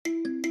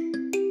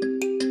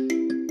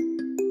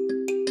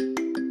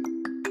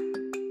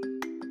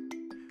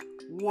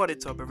What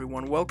is up,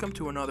 everyone? Welcome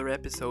to another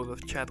episode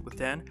of Chat with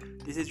Dan.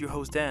 This is your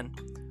host, Dan.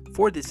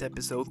 For this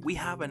episode, we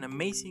have an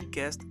amazing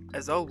guest,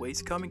 as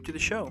always, coming to the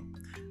show.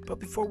 But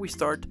before we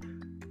start,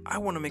 I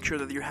want to make sure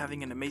that you're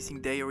having an amazing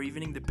day or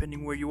evening,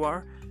 depending where you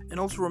are. And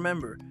also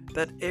remember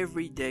that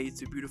every day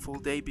is a beautiful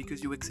day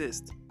because you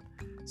exist.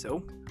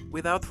 So,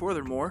 without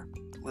furthermore,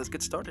 let's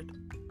get started.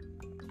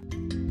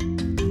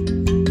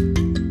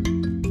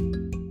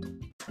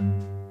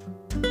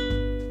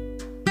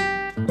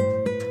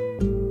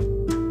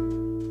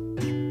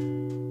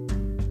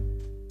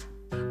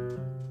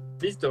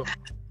 Listo.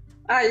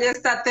 Ahí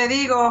está, te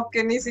digo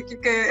que ni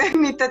siquiera que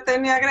ni te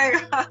tenía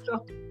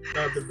agregado.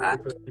 No te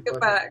preocupes. Que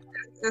para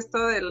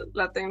esto de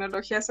la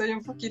tecnología soy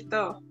un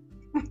poquito.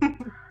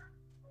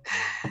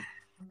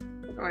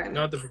 Bueno.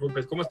 No te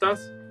preocupes. ¿Cómo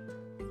estás?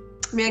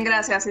 Bien,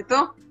 gracias. ¿Y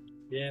tú?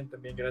 Bien,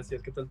 también,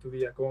 gracias. ¿Qué tal tu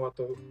día? ¿Cómo va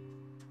todo?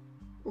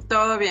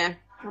 Todo bien.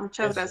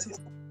 Muchas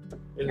gracias.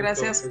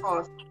 Gracias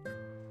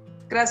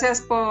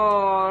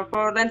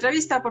por la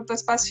entrevista, por tu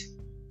espacio.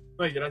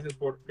 No, y gracias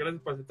por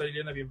aceptar,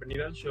 Ileana.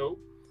 Bienvenida al show.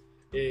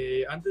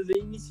 Antes de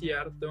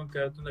iniciar, tengo que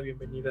darte una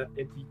bienvenida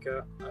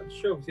épica al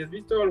show. Si has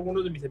visto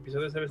algunos de mis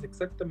episodios, sabes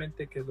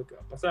exactamente qué es lo que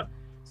va a pasar.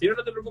 Si no,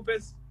 no te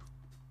preocupes.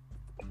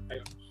 Ahí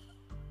vamos.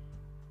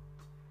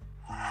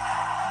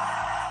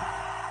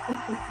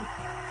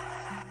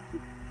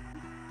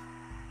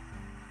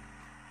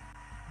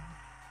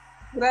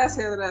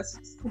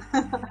 Gracias.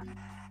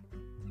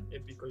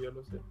 Épico, yo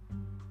lo sé.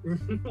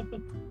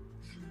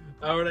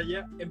 Ahora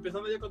ya,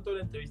 empezando ya con toda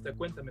la entrevista,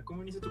 cuéntame,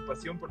 ¿cómo inicia tu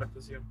pasión por la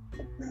actuación?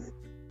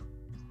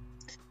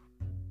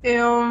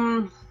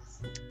 Yo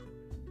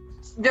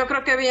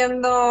creo que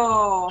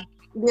viendo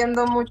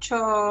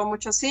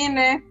mucho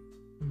cine.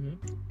 Uh-huh.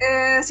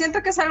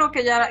 Siento que es algo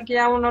que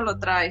ya uno lo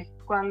trae.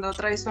 Cuando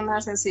traes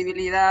una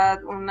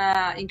sensibilidad,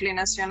 una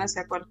inclinación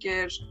hacia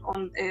cualquier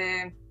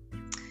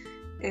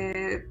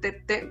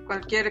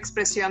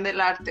expresión del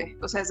arte.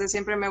 O sea, desde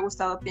siempre me ha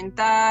gustado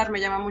pintar,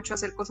 me llama mucho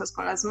hacer cosas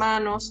con las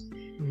manos,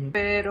 uh-huh.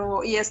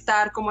 Y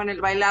estar como en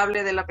el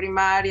bailable de la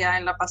primaria,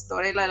 en la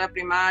pastorela de la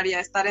primaria,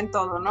 estar en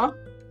todo, ¿no?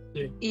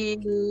 Sí.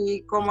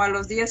 Y como a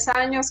los 10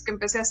 años que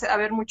empecé a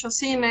ver mucho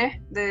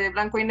cine de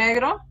blanco y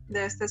negro,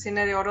 de este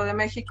cine de oro de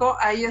México,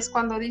 ahí es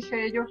cuando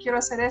dije, yo quiero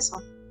hacer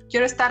eso,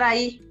 quiero estar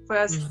ahí.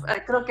 Pues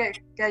creo que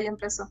ahí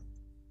empezó.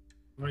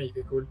 Ay,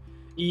 qué cool.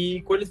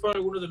 ¿Y cuáles fueron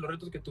algunos de los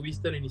retos que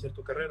tuviste al iniciar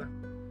tu carrera?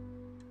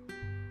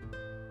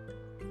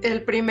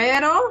 El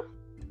primero,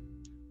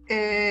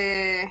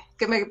 que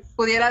me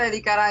pudiera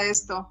dedicar a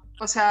esto.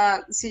 O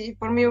sea, si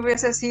por mí me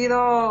hubiera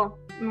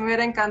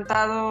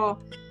encantado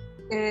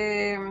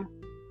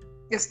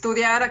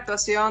estudiar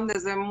actuación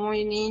desde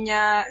muy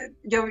niña.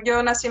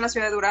 Yo nací en la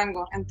ciudad de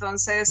Durango,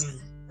 entonces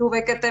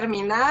tuve que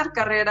terminar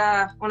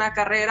una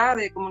carrera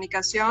de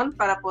comunicación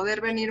para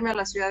poder venirme a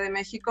la Ciudad de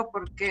México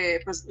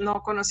porque pues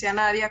no conocía a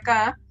nadie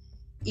acá,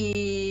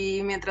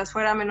 y mientras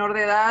fuera menor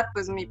de edad,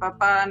 pues mi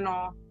papá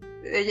no,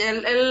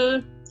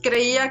 él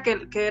creía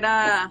que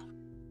era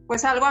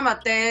pues algo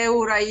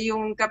amateur, ahí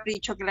un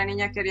capricho que la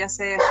niña quería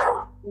hacer.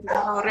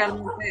 No,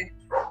 realmente.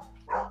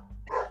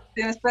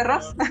 ¿Tienes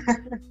perros?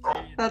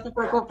 No te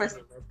preocupes.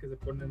 Que se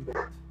ponen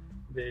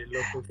de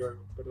locos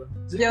luego, perdón.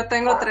 Yo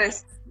tengo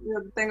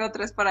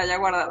tres por allá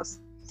guardados.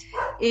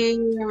 Y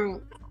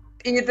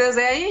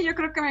desde ahí yo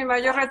creo que mi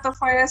mayor reto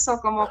fue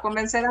eso, como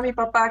convencer a mi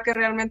papá que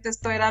realmente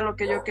esto era lo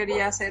que yo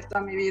quería hacer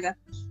toda mi vida.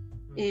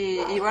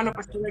 Y bueno,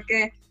 pues tuve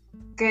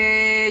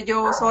que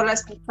yo sola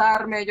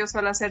esforzarme, yo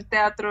sola hacer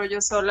teatro,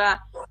 yo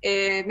sola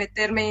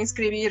meterme,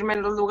 inscribirme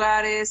en los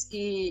lugares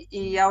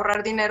y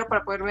ahorrar dinero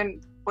para poderme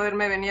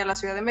venir a la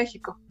Ciudad de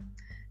México.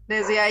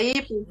 Desde ahí,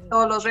 pues,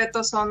 todos los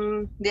retos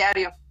son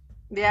diario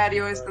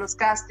es los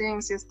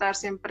castings y estar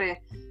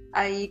siempre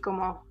ahí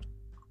como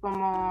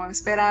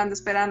esperando,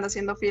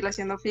 haciendo fila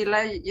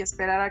y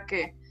esperar a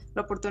que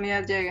la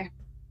oportunidad llegue.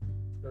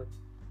 Claro.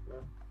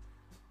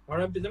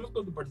 Ahora empecemos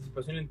con tu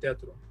participación en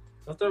teatro.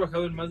 Has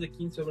trabajado en más de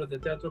 15 obras de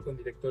teatro con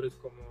directores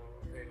como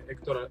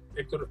Héctor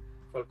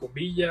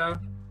Falconvilla,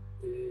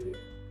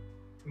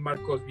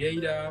 Marcos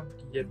Vieira,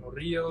 Guillermo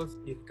Ríos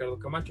y Ricardo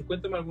Camacho.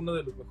 Cuéntame algunos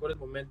de los mejores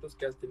momentos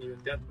que has tenido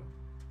en teatro.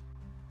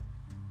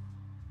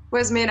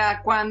 Pues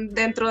mira,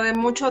 dentro de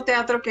mucho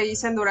teatro que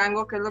hice en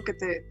Durango, que es lo que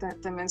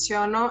te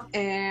menciono,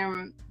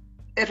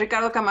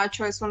 Ricardo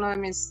Camacho es uno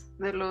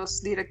de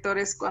los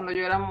directores cuando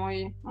yo era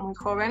muy, muy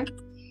joven,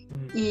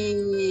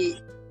 y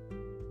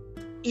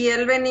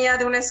él venía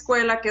de una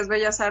escuela que es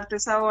Bellas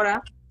Artes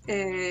ahora,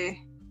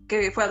 que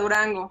fue a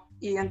Durango,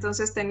 y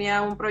entonces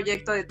tenía un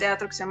proyecto de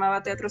teatro que se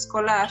llamaba Teatro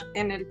Escolar,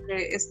 en el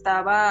que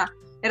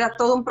era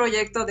todo un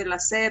proyecto de la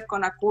SEP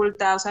con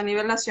Aculta, o sea, a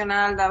nivel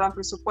nacional daban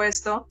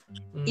presupuesto,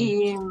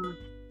 y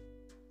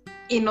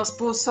nos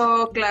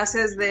puso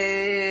clases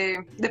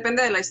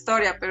depende de la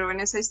historia, pero en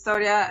esa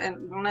historia,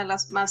 una de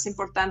las más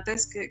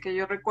importantes que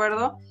yo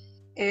recuerdo,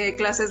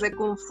 clases de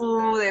kung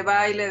fu, de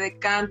baile, de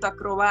canto,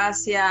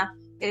 acrobacia,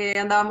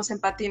 andábamos en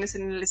patines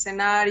en el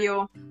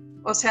escenario,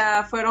 o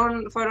sea,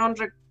 fueron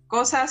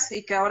cosas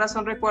y que ahora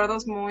son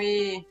recuerdos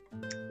muy,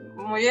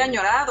 muy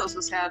añorados,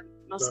 o sea,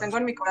 los Claro. tengo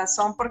en mi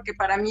corazón porque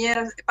para mí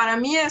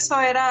eso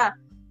era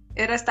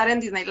estar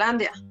en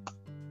Disneylandia,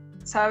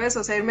 ¿sabes?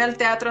 O sea, irme al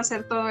teatro a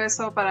hacer todo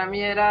eso para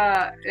mí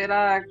era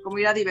como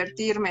ir a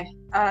divertirme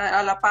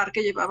a la par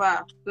que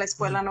llevaba la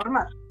escuela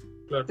normal.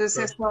 Claro,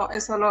 Entonces claro.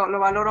 eso lo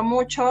valoro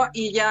mucho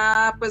y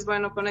ya, pues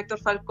bueno, con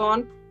Héctor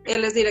Falcón,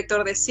 él es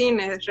director de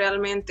cine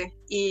realmente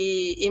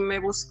y me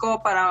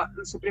buscó para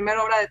su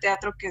primera obra de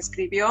teatro que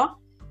escribió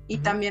y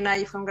también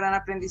ahí fue un gran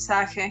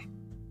aprendizaje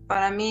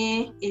para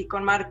mí y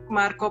con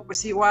Marco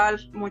pues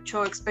igual,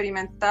 mucho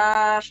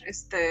experimentar,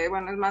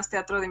 bueno, es más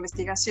teatro de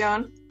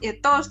investigación y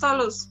todos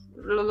los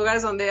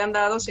lugares donde he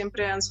andado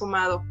siempre han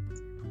sumado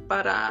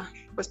para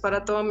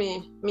todo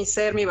mi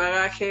ser, mi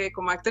bagaje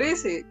como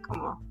actriz y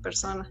como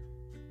persona.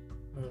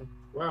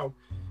 Wow.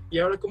 Y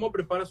ahora, ¿cómo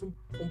preparas un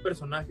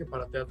personaje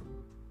para teatro?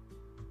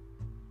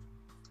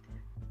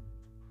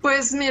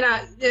 Pues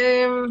mira,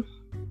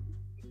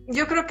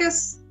 yo creo que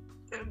es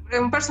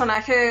un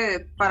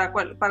personaje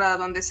para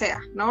donde sea,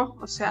 ¿no?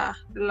 O sea,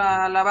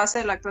 la base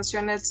de la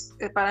actuación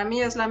para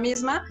mí es la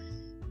misma,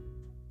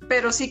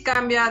 pero sí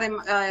cambia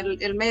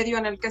el medio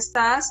en el que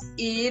estás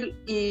y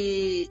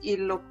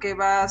lo que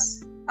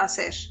vas a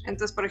hacer.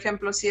 Entonces, por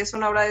ejemplo, si es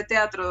una obra de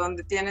teatro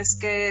donde tienes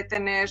que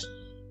tener,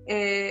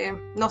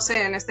 no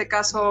sé, en este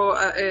caso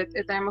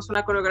tenemos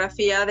una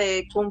coreografía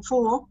de Kung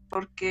Fu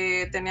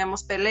porque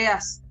teníamos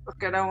peleas,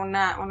 porque era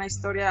una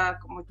historia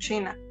como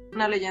china,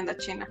 una leyenda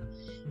china.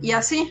 Y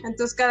así,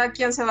 entonces cada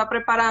quien se va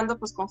preparando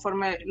pues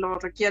conforme lo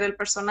requiere el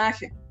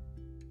personaje.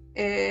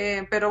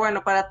 Pero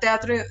bueno, para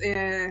teatro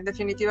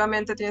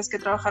definitivamente tienes que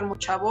trabajar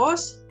mucha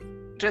voz,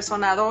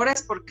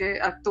 resonadores, porque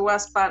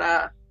actúas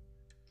para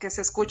que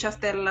se escuche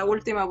hasta la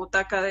última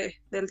butaca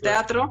del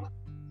teatro.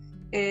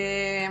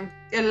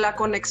 La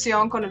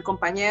conexión con el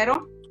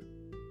compañero,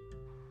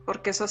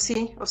 porque eso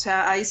sí, o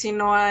sea, ahí sí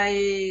no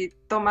hay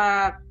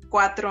toma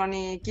 4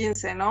 ni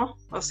 15, ¿no?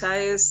 O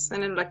sea, es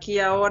en el aquí y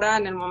ahora,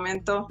 en el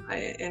momento,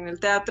 en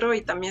el teatro,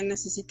 y también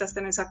necesitas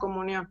tener esa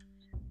comunión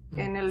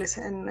en el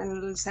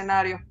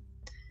escenario.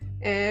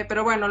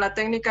 Pero bueno, la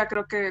técnica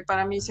creo que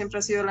para mí siempre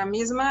ha sido la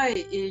misma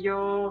y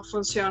yo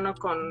funciono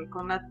con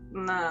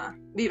una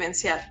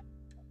vivencial,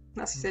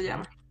 así se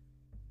llama.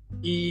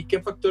 ¿Y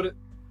qué factor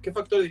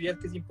dirías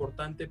que es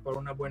importante para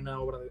una buena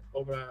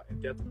obra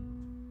en teatro?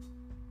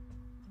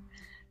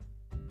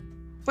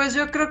 Pues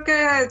yo creo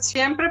que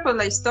siempre pues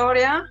la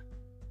historia,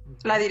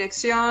 la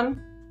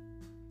dirección,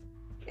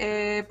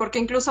 porque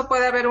incluso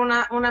puede haber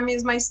una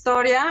misma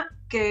historia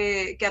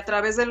que a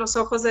través de los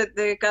ojos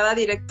de cada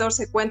director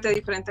se cuente de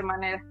diferente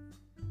manera.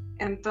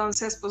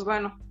 Entonces, pues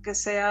bueno, que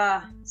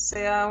sea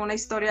una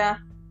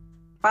historia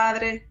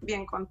padre,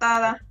 bien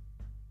contada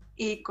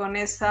y con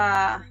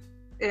esa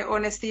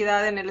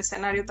honestidad en el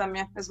escenario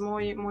también. Es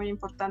muy, muy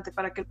importante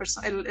para que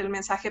el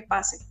mensaje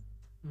pase.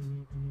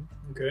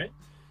 Ok.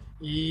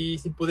 Y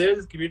si pudieras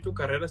describir tu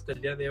carrera hasta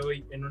el día de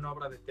hoy en una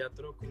obra de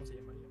teatro, ¿cómo se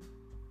llamaría?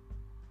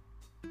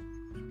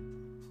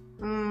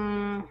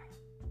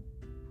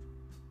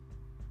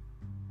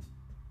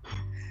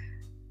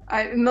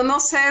 No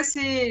sé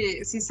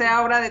si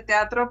sea obra de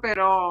teatro,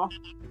 pero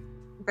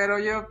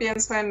yo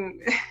pienso en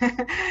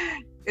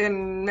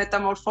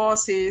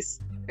Metamorfosis,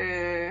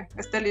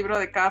 este libro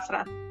de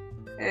Kafra,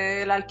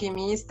 El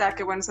alquimista,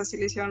 que bueno, esa sí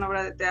le hicieron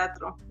obra de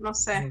teatro. No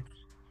sé,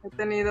 he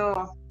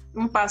tenido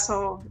un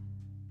paso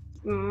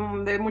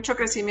de mucho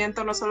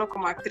crecimiento, no solo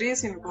como actriz,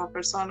 sino como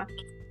persona.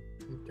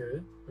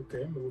 Ok,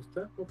 me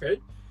gusta, ok.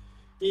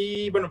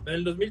 Y bueno, en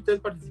el 2003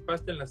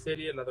 participaste en la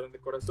serie Ladrón de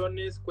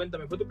Corazones.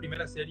 Cuéntame, ¿fue tu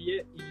primera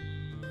serie? ¿Y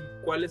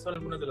cuáles son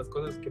algunas de las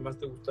cosas que más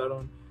te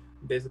gustaron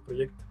de ese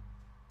proyecto?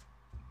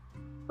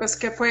 Pues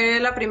que fue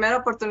la primera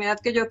oportunidad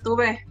que yo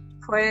tuve.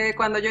 Fue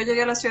cuando yo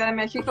llegué a la Ciudad de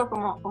México,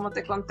 como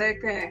te conté,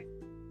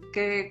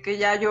 que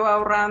ya yo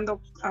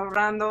ahorrando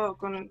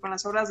con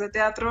las obras de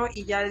teatro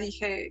y ya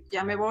dije,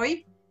 ya me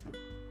voy.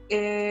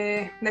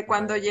 De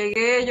cuando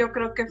llegué, yo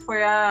creo que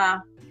fue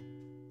a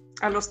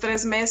los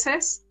 3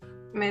 meses,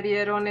 me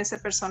dieron ese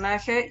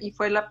personaje y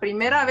fue la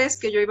primera vez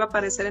que yo iba a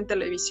aparecer en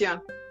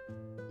televisión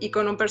y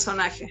con un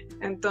personaje.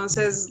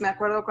 Entonces me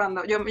acuerdo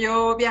cuando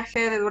yo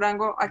viajé de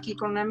Durango aquí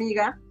con una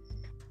amiga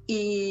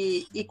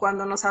y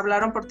cuando nos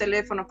hablaron por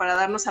teléfono para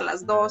darnos a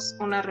las dos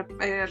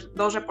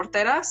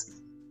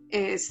reporteras,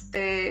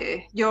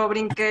 yo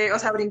brinqué, o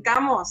sea,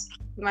 brincamos.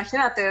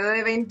 Imagínate,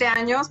 de 20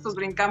 años, pues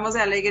brincamos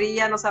de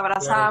alegría, nos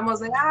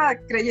abrazábamos,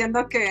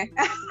 creyendo que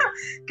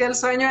el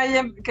sueño,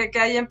 que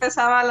ahí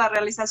empezaba la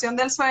realización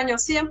del sueño.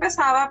 Sí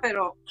empezaba,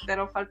 pero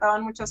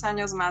faltaban muchos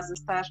años más de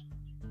estar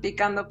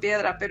picando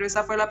piedra, pero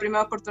esa fue la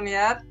primera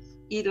oportunidad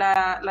y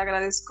la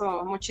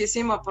agradezco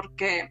muchísimo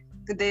porque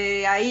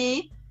de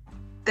ahí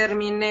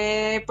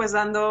terminé pues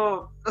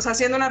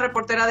siendo una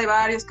reportera de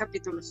varios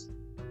capítulos.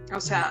 O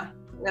sea,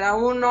 era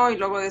uno y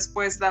luego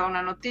después daba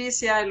una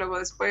noticia y luego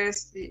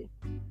después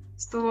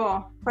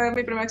fue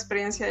mi primera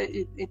experiencia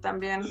y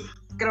también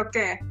creo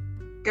que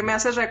me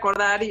hace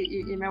recordar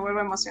y me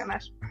vuelve a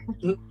emocionar.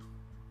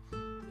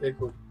 Qué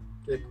cool.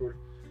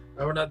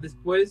 Ahora,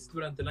 después,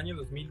 durante el año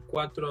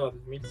 2004 a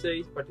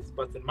 2006,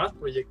 participaste en más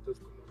proyectos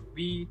como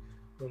Rubí,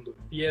 Mundo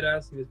de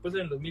Fieras, y después en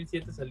el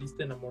 2007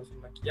 saliste en Amor sin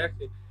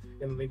maquillaje,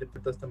 en donde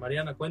interpretaste a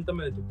Mariana.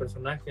 Cuéntame de tu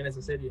personaje en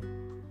esa serie.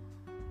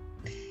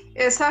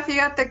 Esa,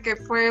 fíjate que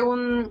fue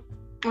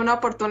una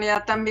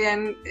oportunidad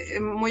también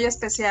muy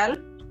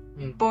especial,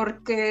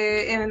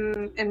 porque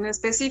en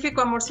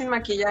específico Amor sin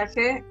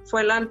maquillaje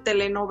fue la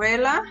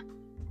telenovela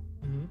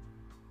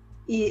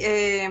y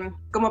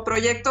como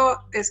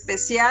proyecto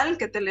especial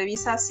que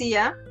Televisa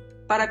hacía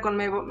para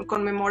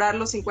conmemorar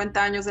los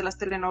 50 años de las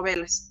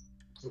telenovelas.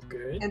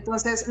 Okay.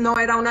 Entonces no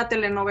era una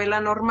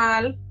telenovela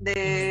normal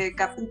de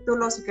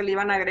capítulos y que le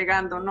iban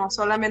agregando, no,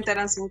 solamente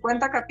eran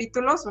 50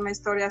 capítulos, una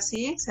historia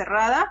así,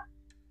 cerrada,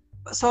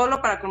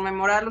 solo para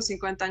conmemorar los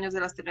 50 años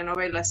de las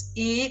telenovelas.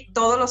 Y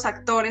todos los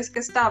actores que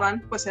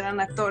estaban, pues eran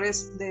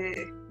actores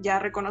ya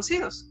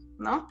reconocidos,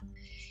 ¿no?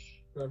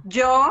 Claro.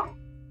 Yo,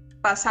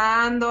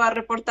 pasando a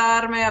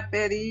reportarme, a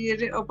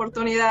pedir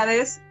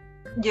oportunidades,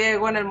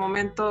 llego en el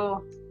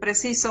momento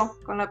preciso,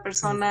 con la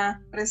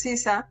persona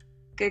precisa,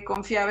 que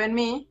confiaba en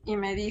mí y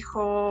me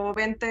dijo,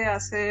 vente a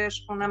ser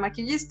una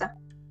maquillista.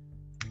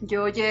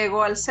 Yo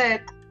llego al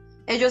set,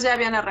 ellos ya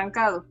habían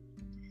arrancado,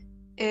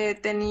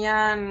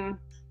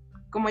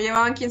 como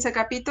llevaban 15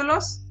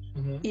 capítulos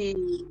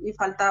y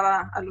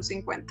faltaba a los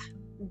 50.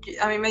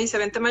 A mí me dice,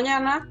 vente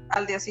mañana,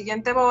 al día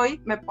siguiente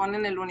voy, me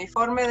ponen el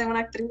uniforme de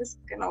una actriz,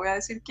 que no voy a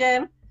decir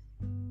quién,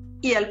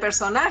 y el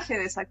personaje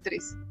de esa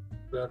actriz.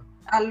 Claro.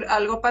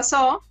 Algo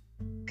pasó,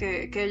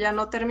 que ella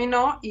no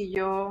terminó y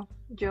yo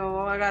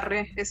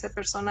agarré ese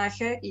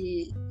personaje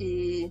y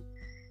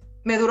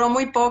me duró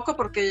muy poco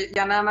porque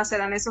ya nada más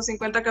eran esos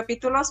 50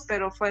 capítulos,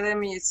 pero fue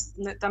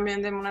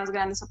también de unas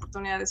grandes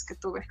oportunidades que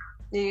tuve.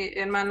 Y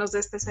en manos de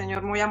este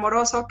señor muy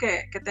amoroso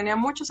que tenía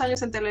muchos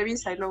años en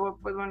Televisa y luego,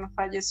 pues bueno,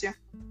 falleció.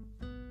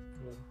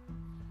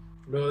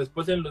 Luego,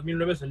 después en el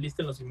 2009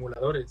 saliste en Los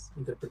Simuladores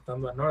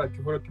interpretando a Nora.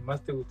 ¿Qué fue lo que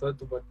más te gustó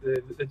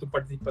de tu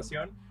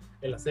participación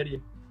en la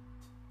serie?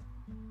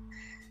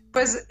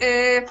 Pues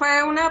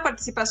fue una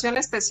participación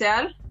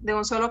especial de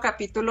un solo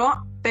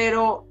capítulo,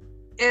 pero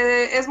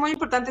es muy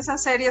importante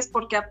esas series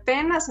porque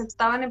apenas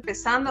estaban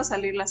empezando a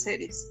salir las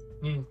series.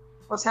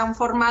 O sea, un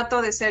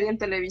formato de serie en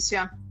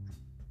televisión.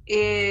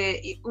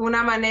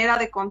 Una manera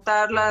de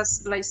contar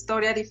la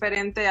historia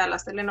diferente a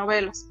las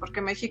telenovelas, porque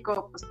en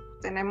México pues,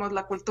 tenemos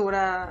la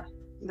cultura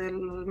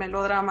del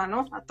melodrama,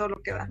 ¿no? A todo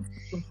lo que da.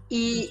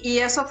 Y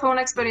eso fue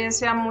una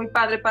experiencia muy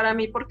padre para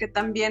mí porque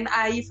también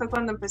ahí fue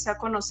cuando empecé a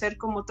conocer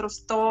como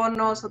otros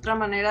tonos, otra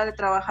manera de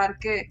trabajar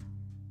que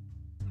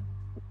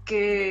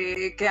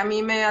a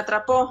mí me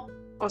atrapó.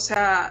 O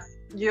sea,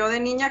 yo de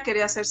niña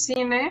quería hacer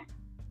cine,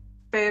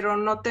 pero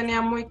no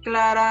tenía muy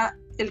claro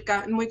el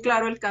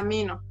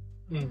camino.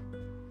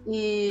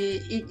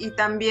 Y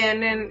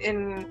también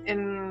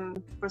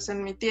pues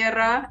en mi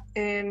tierra,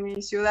 en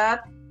mi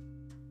ciudad,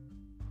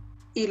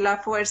 y la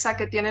fuerza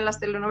que tienen las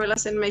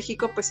telenovelas en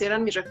México, pues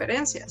eran mis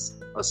referencias.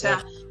 O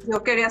sea,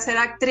 yo quería ser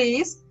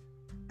actriz,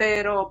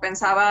 pero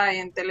pensaba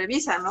en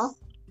Televisa, ¿no?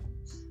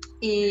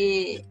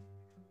 Y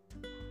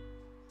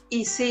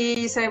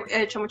sí,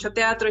 he hecho mucho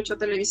teatro, he hecho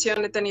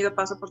televisión, he tenido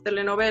paso por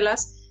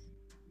telenovelas.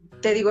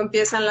 Te digo,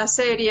 empiezan las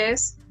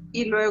series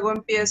y luego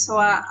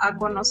empiezo a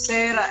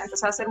conocer, a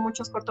empezar a hacer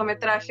muchos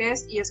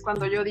cortometrajes y es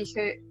cuando yo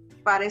dije,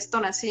 para esto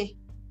nací.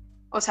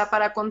 O sea,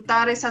 para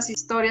contar esas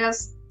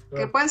historias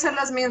que pueden ser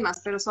las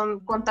mismas, pero son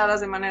contadas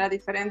de manera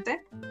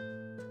diferente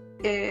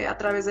a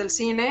través del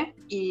cine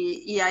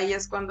y ahí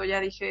es cuando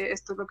ya dije,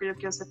 esto es lo que yo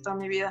quiero hacer toda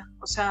mi vida.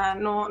 O sea,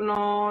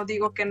 no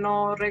digo que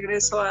no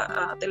regreso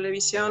a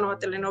televisión o a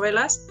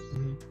telenovelas,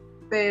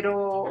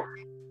 pero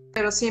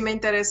sí me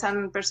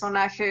interesan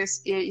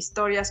personajes e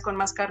historias con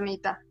más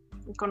carnita,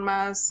 con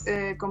más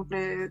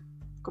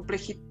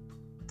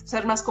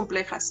ser más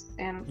complejas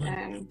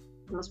en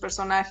los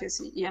personajes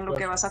y en lo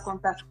que vas a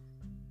contar.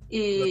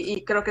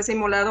 Y creo que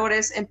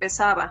Simuladores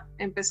empezaba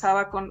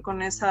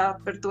con esa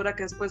apertura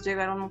que después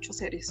llegaron muchas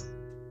series.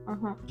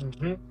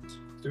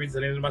 Estuviste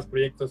saliendo en más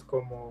proyectos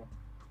como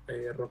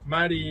Rock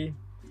Mari,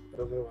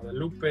 Rosa de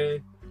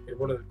Guadalupe, El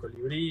Bolo del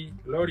Colibrí,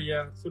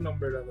 Gloria, Su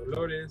Nombre era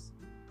Dolores,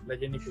 La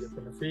Jenny que yo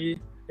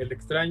conocí, El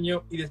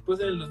Extraño, y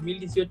después en el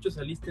 2018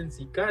 saliste en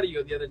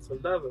Sicario, Día del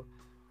Soldado.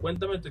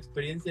 Cuéntame tu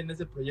experiencia en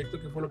ese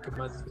proyecto, ¿qué fue lo que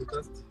más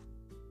disfrutaste?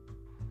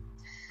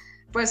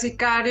 Pues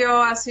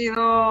Sicario ha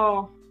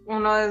sido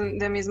uno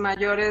de mis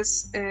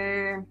mayores,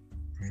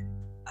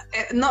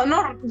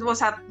 o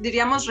sea,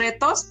 diríamos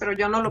retos, pero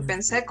yo no lo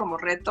pensé como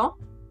reto,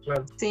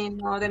 claro,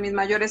 sino de mis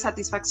mayores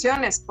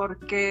satisfacciones,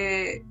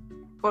 porque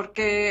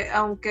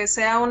aunque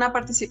sea una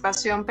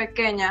participación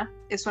pequeña,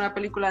 es una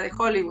película de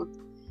Hollywood,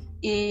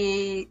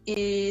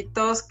 y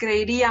todos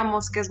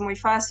creeríamos que es muy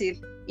fácil,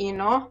 y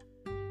no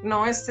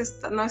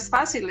es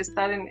fácil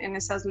estar en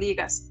esas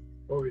ligas.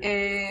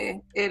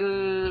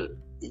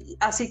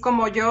 Así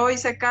como yo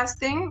hice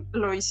casting,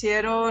 lo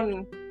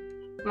hicieron,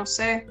 no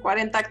sé,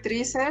 40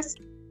 actrices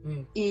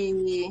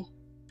y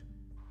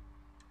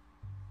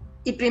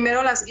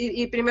primero las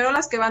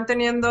que van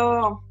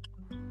teniendo,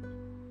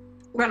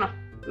 bueno,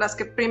 las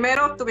que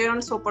primero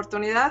tuvieron su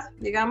oportunidad,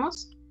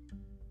 digamos,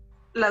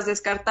 las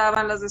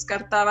descartaban,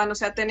 o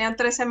sea, tenían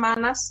 3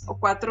 semanas o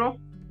 4,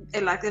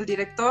 el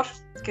director,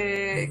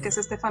 que es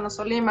Stefano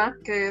Sollima,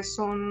 que es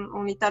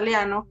un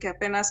italiano que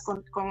apenas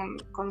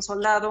con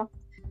Soldado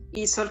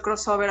hizo el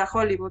crossover a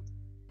Hollywood,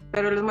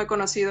 pero él es muy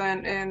conocido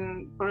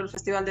por el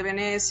Festival de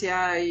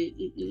Venecia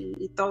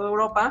y toda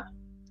Europa,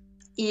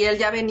 y él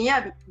ya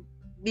venía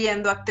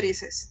viendo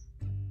actrices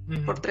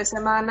por 3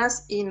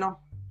 semanas y no.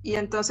 Y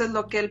entonces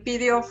lo que él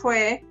pidió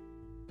fue,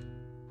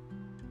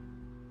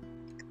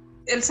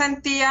 él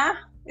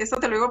sentía, esto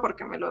te lo digo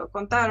porque me lo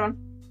contaron,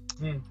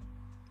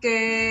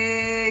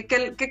 que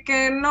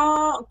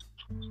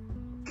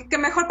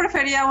mejor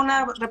prefería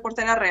una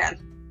reportera real,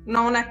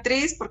 no una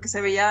actriz, porque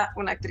se veía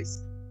una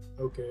actriz.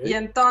 Okay. Y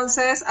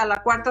entonces a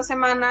la 4ª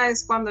semana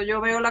es cuando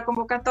yo veo la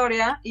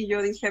convocatoria y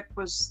yo dije,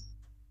 pues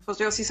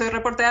yo sí soy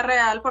reportera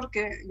real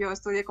porque yo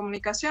estudié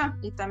comunicación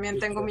y también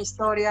tengo mi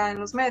historia en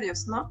los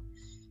medios, ¿no?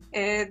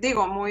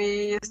 Digo,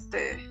 muy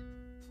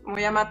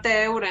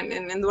amateur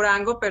en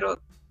Durango, pero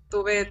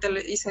tuve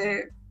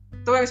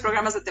mis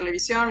programas de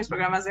televisión, mis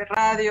programas de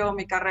radio,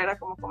 mi carrera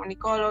como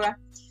comunicóloga.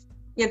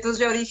 Y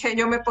entonces yo dije,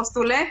 yo me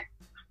postulé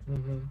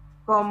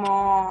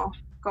como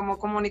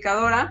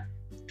comunicadora,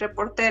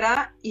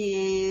 reportera,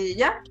 y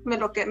ya,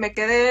 me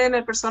quedé en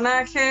el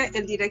personaje.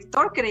 El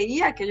director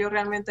creía que yo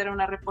realmente era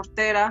una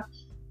reportera,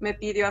 me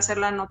pidió hacer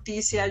la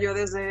noticia yo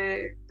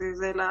desde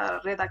la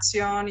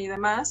redacción y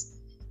demás,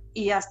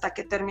 y hasta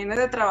que terminé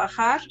de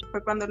trabajar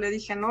fue cuando le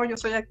dije, no, yo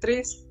soy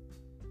actriz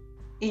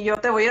y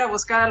yo te voy a ir a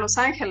buscar a Los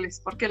Ángeles,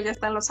 porque él ya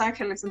está en Los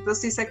Ángeles.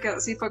 Entonces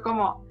sí fue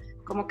como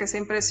que se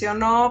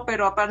impresionó,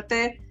 pero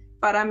aparte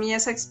para mí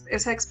esa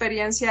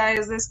experiencia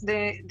es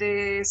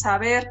de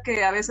saber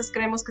que a veces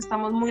creemos que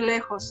estamos muy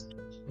lejos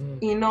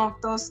y no,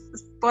 todos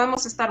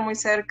podemos estar muy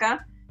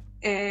cerca,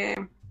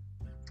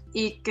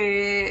 y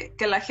que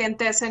la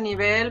gente a ese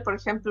nivel, por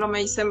ejemplo,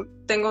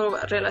 tengo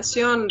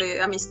relación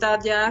de amistad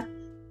ya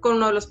con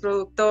uno de los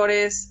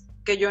productores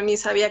que yo ni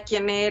sabía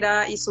quién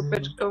era, y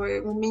súper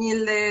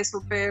humilde,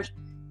 súper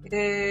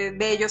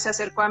bello, se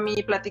acercó a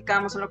mí,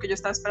 platicamos en lo que yo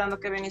estaba esperando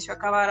que Benicio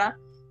acabara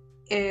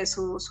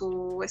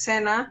su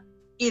escena,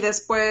 y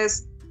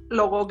después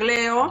lo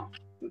googleo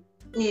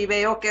y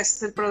veo que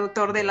es el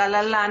productor de La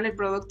La Land, el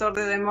productor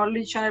de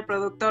Demolition, el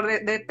productor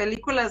de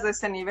películas de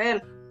ese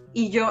nivel,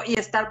 y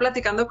estar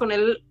platicando con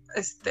él,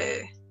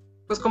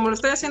 pues como lo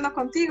estoy haciendo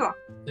contigo.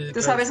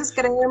 Entonces a veces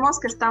creemos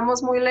que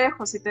estamos muy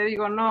lejos, y te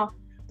digo, no,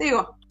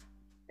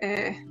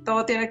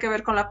 todo tiene que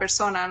ver con la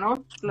persona,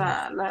 ¿no?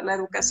 La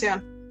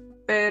educación,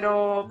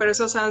 pero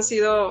esos han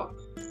sido,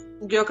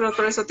 yo creo,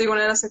 por eso te digo,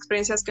 una de las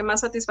experiencias que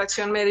más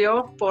satisfacción me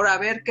dio, por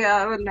haber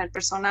quedado en el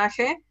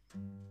personaje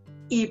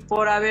y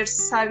por haber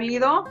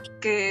sabido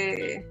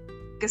que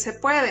se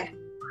puede.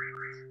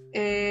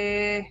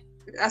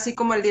 Así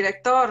como el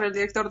director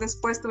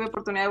después tuve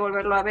oportunidad de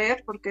volverlo a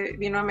ver porque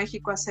vino a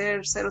México a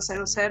hacer 000,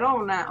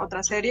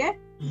 otra serie,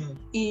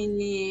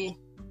 y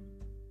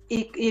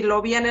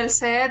lo vi en el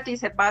set y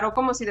se paró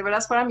como si de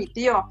veras fuera mi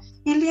tío,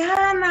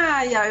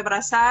 Ileana, y a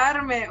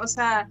abrazarme, o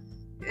sea,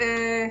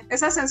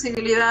 esa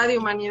sensibilidad y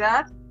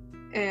humanidad,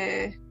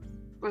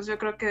 pues yo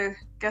creo que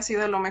ha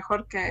sido lo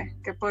mejor que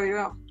he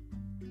podido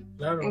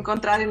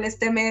encontrar en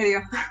este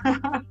medio.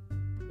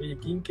 Oye,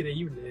 qué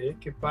increíble,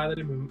 qué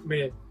padre.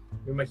 Me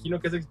imagino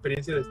que esa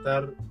experiencia de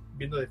estar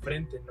viendo de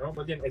frente, ¿no?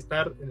 Más bien,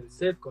 estar en el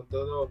set con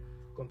todo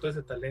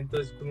ese talento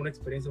es como una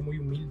experiencia muy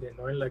humilde,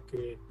 ¿no? En la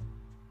que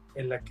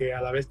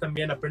a la vez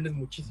también aprendes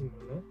muchísimo,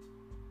 ¿no?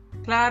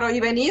 Claro, y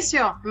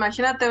Benicio,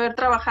 imagínate ver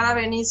trabajar a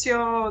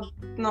Benicio,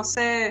 no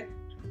sé,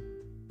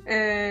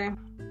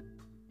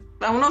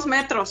 a unos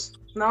metros,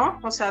 ¿no?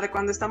 O sea, de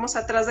cuando estamos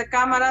atrás de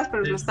cámaras,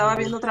 pero lo estaba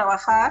viendo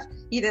trabajar,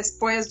 y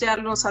después ya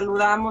nos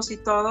saludamos y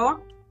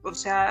todo. O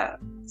sea,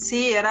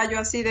 sí, era yo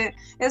así de...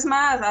 Es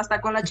más,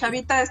 hasta con la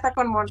chavita esta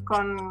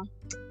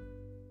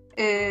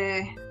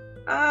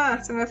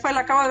se me fue,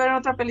 la acabo de ver en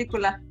otra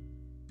película.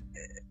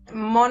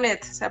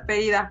 Monet, se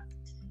apellida.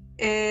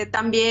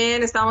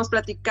 También estábamos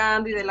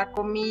platicando y de la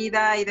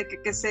comida y de qué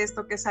es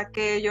esto, qué es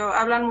aquello.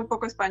 Hablan muy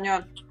poco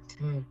español.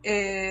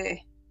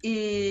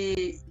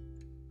 Y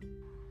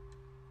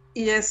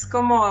es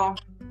como...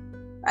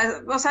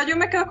 O sea, yo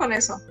me quedo con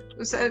eso.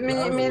 O sea,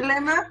 claro.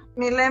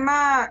 mi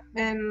lema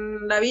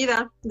en la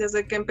vida,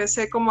 desde que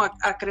empecé como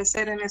a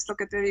crecer en esto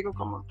que te digo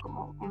como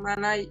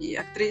humana y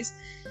actriz,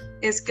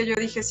 es que yo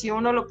dije, si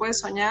uno lo puede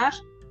soñar,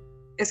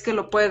 es que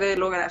lo puede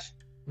lograr.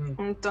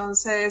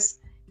 Entonces,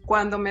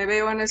 cuando me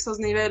veo en esos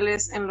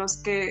niveles en los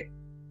que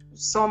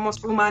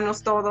somos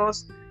humanos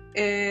todos,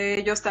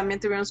 ellos también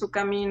tuvieron su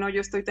camino,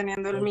 yo estoy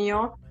teniendo el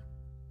mío,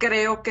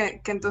 creo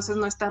que entonces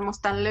no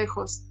estamos tan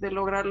lejos de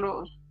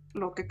lograrlo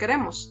lo que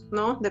queremos,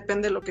 ¿no?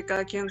 Depende de lo que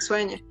cada quien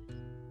sueñe.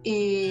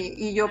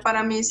 Y yo,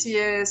 para mí, sí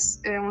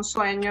es un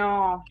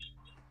sueño,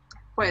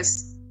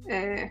 pues,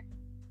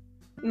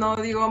 no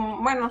digo,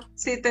 bueno,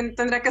 sí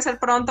tendría que ser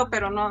pronto,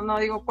 pero no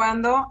digo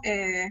cuándo,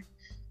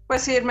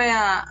 pues irme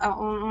a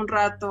un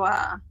rato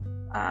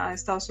a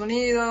Estados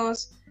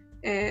Unidos.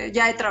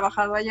 Ya he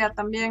trabajado allá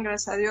también,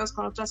 gracias a Dios,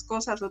 con otras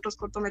cosas, otros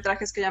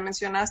cortometrajes que ya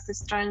mencionaste,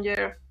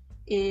 Stranger,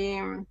 y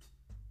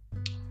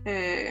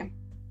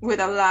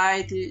Without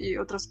Light y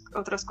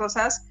otras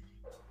cosas,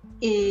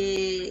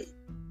 y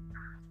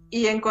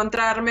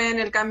encontrarme en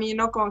el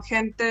camino con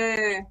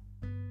gente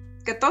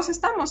que todos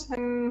estamos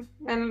en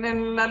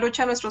la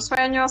lucha de nuestros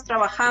sueños,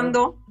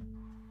 trabajando.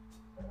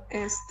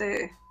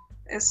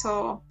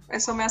 Eso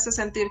me hace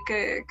sentir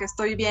que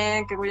estoy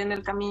bien, que voy en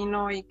el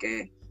camino y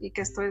que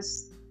esto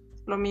es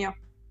lo mío.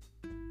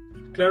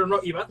 Claro, no,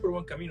 y vas por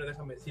buen camino,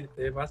 déjame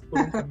decirte, vas por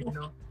un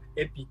camino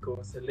épico.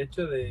 O sea, el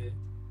hecho de...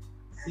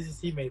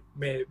 Sí, me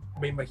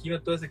imagino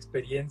toda esa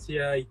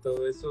experiencia y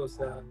todo eso, o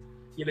sea,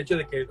 y el hecho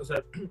de que, o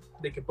sea,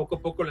 de que poco a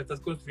poco la estás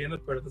construyendo,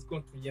 pero la estás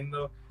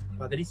construyendo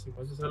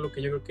padrísimo. Eso es algo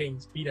que yo creo que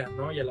inspira,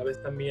 ¿no? Y a la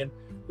vez también,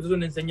 eso es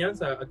una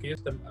enseñanza a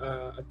aquellos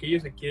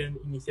que quieren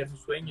iniciar sus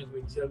sueños o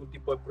iniciar algún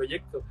tipo de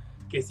proyecto,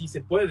 que sí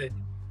se puede,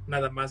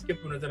 nada más que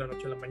pues, no es de la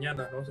noche a la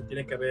mañana, ¿no? O sea,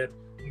 tiene que haber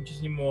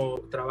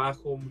muchísimo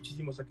trabajo,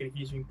 muchísimo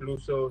sacrificio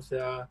incluso, o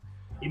sea,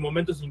 y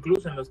momentos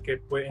incluso en los que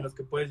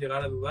puedes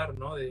llegar a dudar,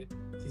 ¿no? De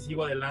si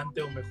sigo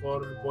adelante o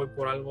mejor voy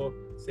por algo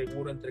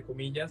seguro, entre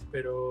comillas,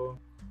 pero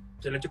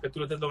pues, el hecho que tú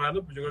lo estés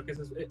logrando, pues yo creo que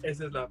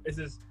esa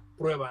es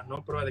prueba,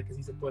 ¿no? Prueba de que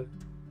sí se puede.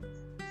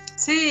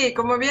 Sí,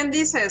 como bien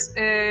dices,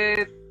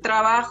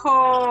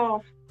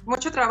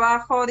 mucho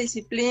trabajo,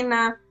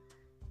 disciplina,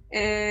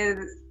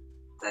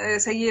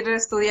 seguir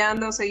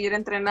estudiando, seguir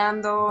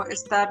entrenando,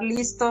 estar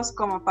listos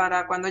como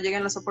para cuando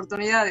lleguen las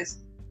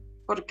oportunidades.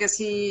 Porque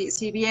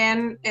si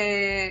bien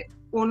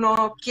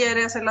uno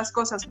quiere hacer las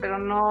cosas, pero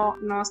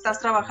no estás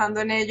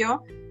trabajando en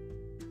ello,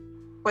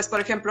 pues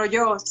por ejemplo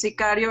yo,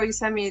 Sicario,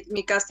 hice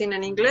mi casting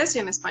en inglés y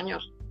en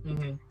español.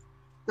 Uh-huh.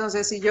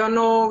 Entonces, si yo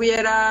no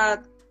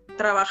hubiera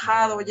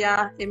trabajado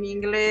ya en mi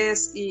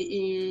inglés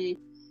y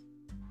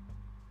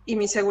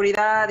mi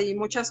seguridad y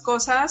muchas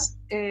cosas,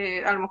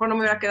 a lo mejor no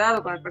me hubiera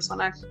quedado con el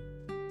personaje.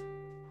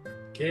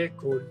 Qué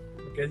cool,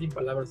 me quedé sin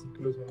palabras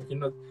incluso, me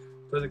imagino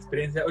toda esa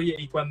experiencia. Oye,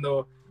 y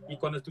cuando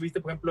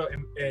estuviste, por ejemplo,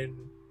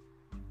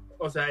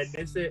 o sea,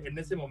 en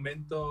ese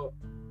momento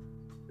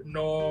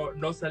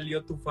no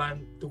salió tu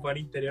fan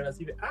interior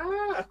así de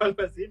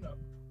algo así, ¿no?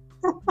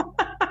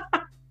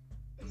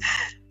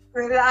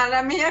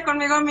 La mía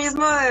conmigo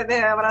mismo de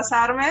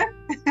abrazarme.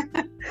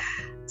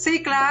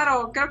 Sí,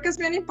 claro, creo que es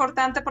bien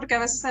importante porque a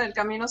veces en el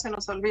camino se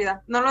nos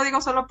olvida. No lo digo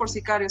solo por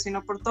Sicario,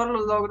 sino por todos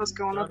los logros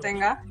que uno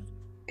tenga.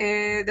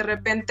 De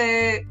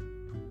repente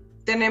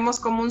tenemos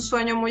como un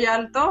sueño muy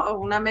alto o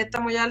una meta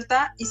muy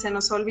alta y se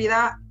nos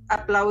olvida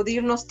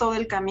aplaudirnos todo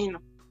el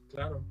camino.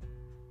 Claro.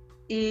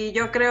 Y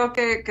yo creo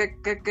que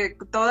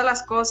todas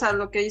las cosas,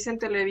 lo que hice en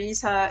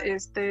Televisa,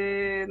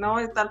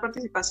 ¿no? Tal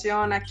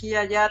participación aquí,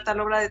 allá,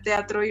 tal obra de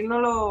teatro,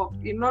 irnoslo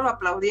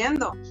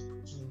aplaudiendo,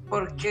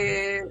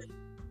 porque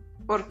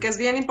es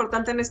bien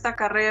importante en esta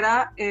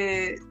carrera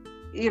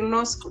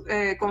irnos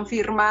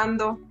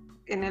confirmando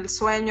en el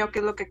sueño qué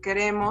es lo que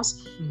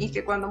queremos, y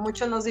que cuando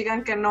muchos nos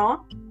digan que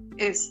no,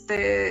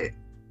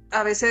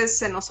 a veces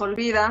se nos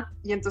olvida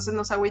y entonces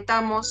nos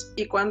agüitamos,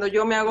 y cuando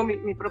yo me hago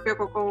mi propio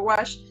Coco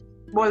Wash,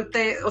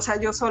 o sea,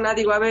 yo sola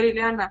digo, a ver,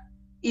 Ileana,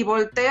 y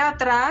voltea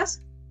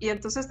atrás y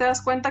entonces te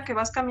das cuenta que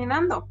vas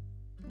caminando.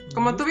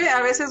 Como tú,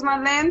 a veces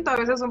más lento, a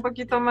veces un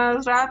poquito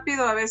más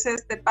rápido, a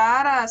veces te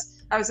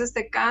paras, a veces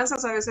te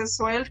cansas, a veces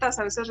sueltas,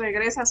 a veces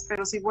regresas,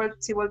 pero si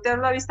volteas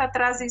la vista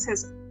atrás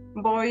dices,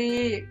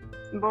 voy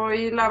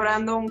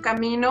labrando un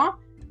camino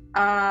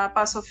a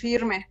paso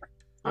firme.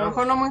 A lo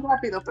mejor no muy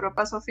rápido, pero a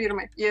paso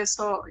firme, y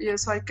eso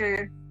hay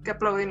que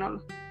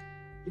aplaudirlo.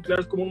 Y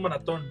claro, es como un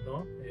maratón,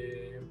 ¿no?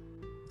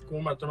 Como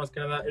un maratón más que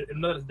nada. En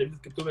una de las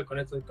entrevistas que tuve con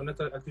esta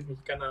actriz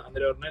mexicana,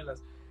 Andrea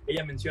Ornelas,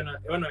 ella menciona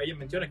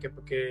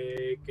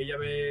que ella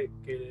ve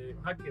que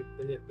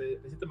de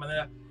cierta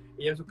manera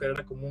ella ve su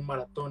carrera como un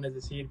maratón, es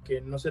decir, que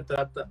no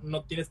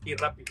tienes que ir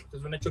rápido.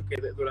 Es un hecho que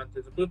durante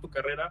el transcurso de tu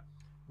carrera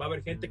va a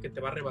haber gente que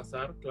te va a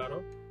rebasar,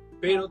 claro,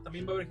 pero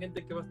también va a haber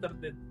gente que va a estar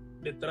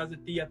detrás de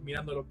ti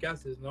admirando lo que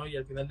haces, ¿no? Y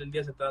al final del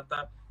día se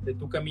trata de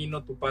tu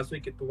camino, tu paso,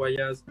 y que tú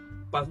vayas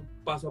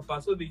paso a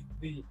paso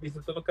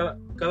disfrutando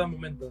cada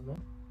momento, ¿no?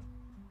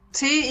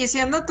 Sí, y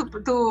siendo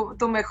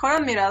tu mejor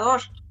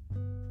admirador,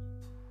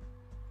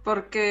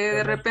 porque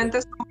de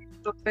repente son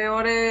los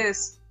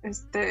peores,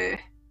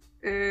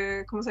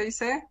 ¿cómo se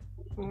dice?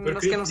 Pero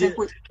los que nos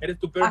eres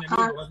tu peor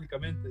enemigo,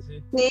 básicamente,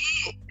 sí. Sí,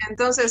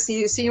 entonces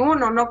si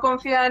uno no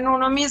confía en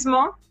uno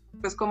mismo,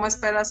 pues ¿cómo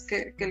esperas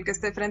que el que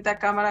esté frente a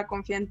cámara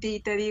confíe en ti y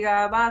te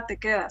diga, va, te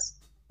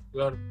quedas?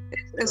 Claro.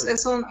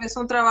 Es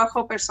un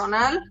trabajo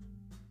personal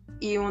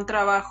y un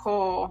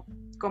trabajo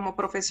como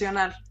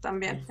profesional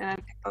también, en el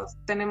que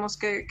tenemos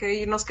que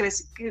irnos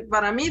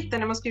para mí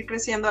tenemos que ir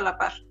creciendo a la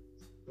par.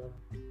 Claro.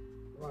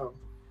 Wow.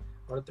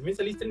 Ahora también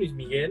saliste en Luis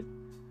Miguel,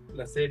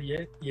 la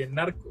serie, y en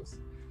Narcos.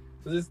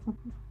 Entonces,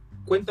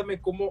 cuéntame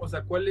cómo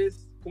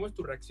es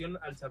tu reacción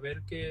al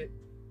saber que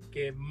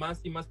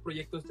más y más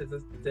proyectos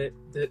te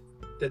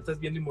estás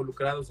viendo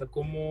involucrado. O sea,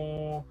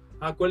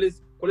 ¿cuál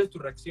es tu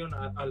reacción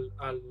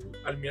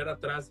al mirar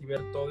atrás y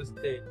ver toda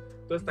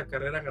esta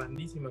carrera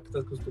grandísima que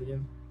estás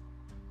construyendo?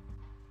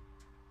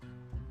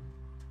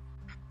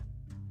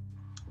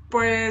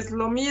 Pues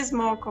lo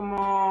mismo,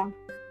 como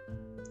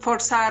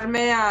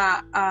forzarme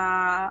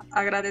a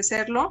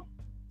agradecerlo.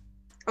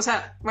 O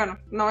sea, bueno,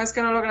 no es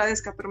que no lo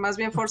agradezca, pero más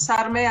bien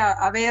forzarme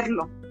a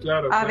verlo,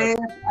 Claro, a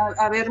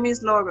claro. ver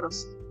mis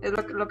logros. Es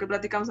lo que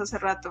platicamos hace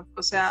rato.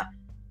 O sea,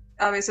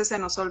 a veces se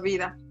nos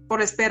olvida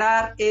por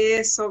esperar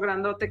eso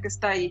grandote que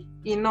está ahí.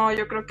 Y no,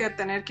 yo creo que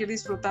tener que ir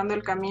disfrutando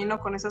el camino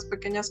con esas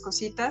pequeñas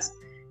cositas,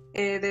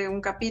 de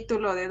un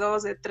capítulo, de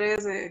 2, de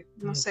 3, de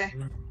no sé,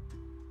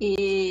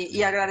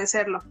 y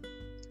agradecerlo.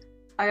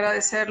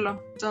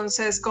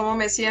 Entonces, ¿cómo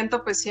me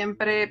siento? Pues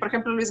siempre, por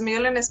ejemplo, Luis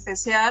Miguel en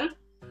especial,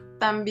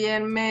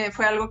 también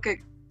fue algo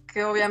que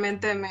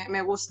obviamente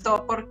me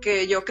gustó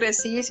porque yo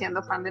crecí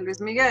siendo fan de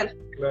Luis Miguel.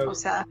 Claro. O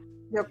sea,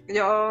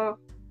 yo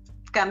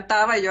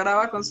cantaba y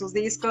lloraba con sus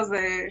discos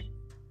de,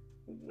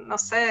 no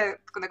sé,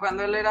 de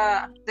cuando él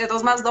era, de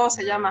 2+2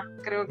 se llama,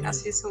 creo que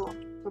así su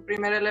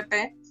primer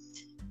LP.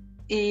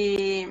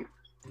 Y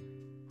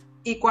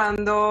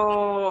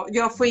cuando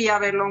yo fui a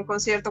verlo a un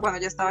concierto, cuando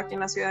ya estaba aquí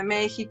en la Ciudad de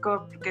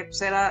México, porque pues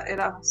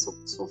era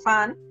su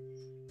fan,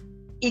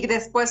 y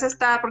después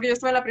porque yo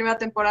estuve en la primera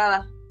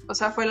temporada, o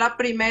sea, fue la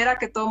primera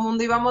que todo el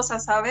mundo íbamos a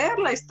saber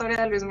la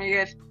historia de Luis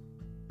Miguel,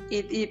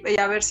 y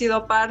haber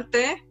sido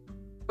parte,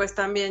 pues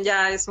también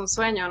ya es un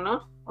sueño,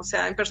 ¿no? O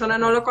sea, en persona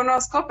no lo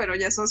conozco, pero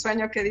ya es un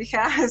sueño que dije,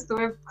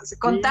 estuve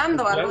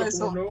contando claro, algo de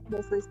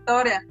su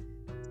historia.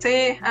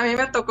 Sí, a mí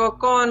me tocó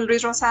con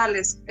Luis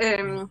Rosas,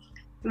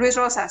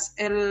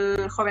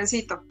 el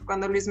jovencito,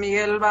 cuando Luis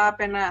Miguel va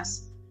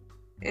apenas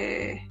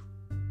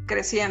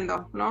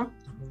creciendo, ¿no?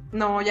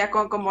 No, ya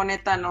con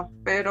Boneta no,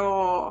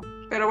 pero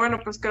bueno,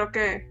 pues creo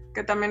que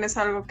también es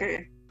algo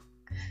que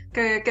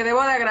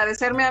debo de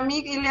agradecerme a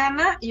mí,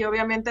 Ileana, y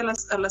obviamente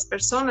a las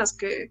personas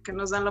que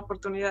nos dan la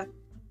oportunidad.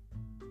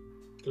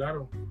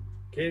 Claro,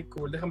 qué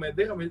cool. Déjame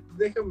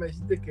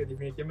decirte que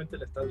definitivamente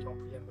la estás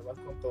rompiendo, vas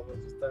con todo,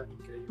 eso está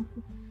increíble.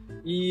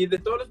 Y de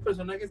todos los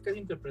personajes que has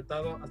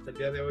interpretado hasta el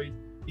día de hoy,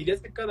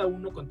 ¿dirías que cada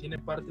uno contiene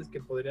partes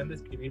que podrían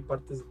describir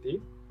partes de ti?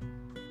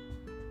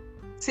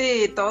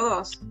 Sí,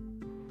 todos.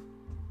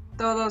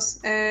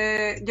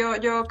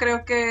 Yo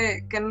creo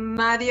que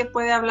nadie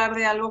puede hablar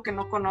de algo que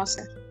no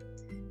conoce.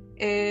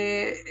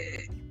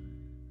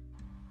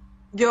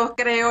 Yo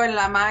creo en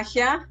la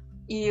magia,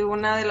 y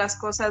una de las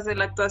cosas de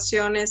la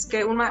actuación es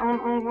que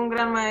un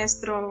gran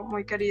maestro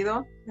muy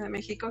querido de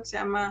México, que se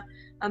llama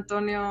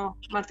Antonio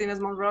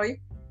Martínez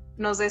Monroy,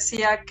 nos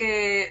decía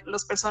que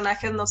los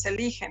personajes nos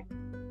eligen.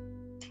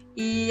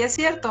 Y es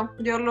cierto,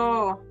 yo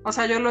lo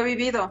he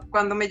vivido.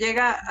 Cuando me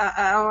llega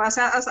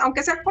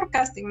aunque sea por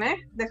casting,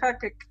 deja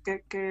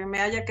que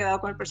me haya quedado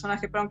con el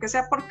personaje, pero aunque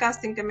sea por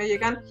casting, que me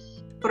llegan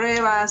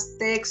pruebas,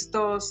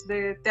 textos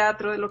de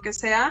teatro, de lo que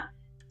sea,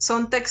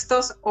 son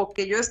textos o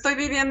que yo estoy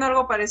viviendo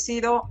algo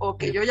parecido, o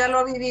que yo ya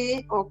lo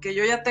viví, o que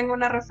yo ya tengo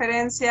una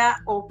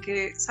referencia, o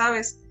que,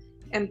 ¿sabes?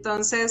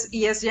 Entonces,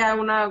 y es ya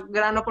una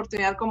gran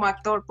oportunidad como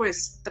actor,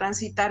 pues,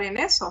 transitar en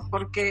eso,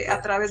 porque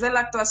a través de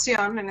la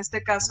actuación, en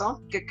este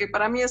caso, que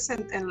para mí es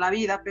en la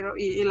vida, pero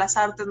y las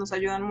artes nos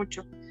ayudan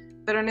mucho,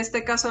 pero en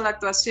este caso la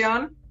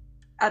actuación,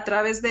 a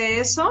través de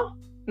eso,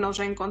 nos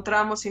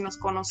reencontramos y nos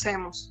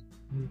conocemos.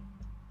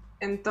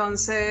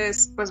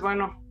 Entonces, pues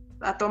bueno,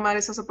 a tomar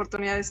esas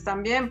oportunidades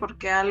también,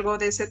 porque algo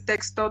de ese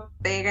texto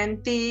pega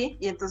en ti,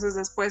 y entonces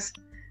después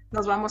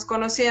nos vamos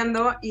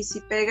conociendo, y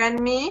si pega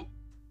en mí,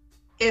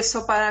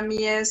 eso para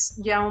mí es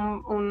ya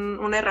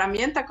una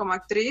herramienta como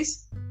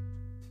actriz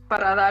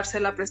para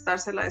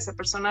prestársela a ese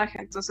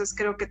personaje. Entonces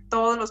creo que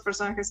todos los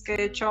personajes que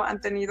he hecho han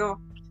tenido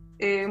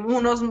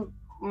unos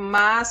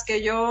más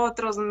que yo,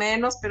 otros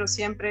menos, pero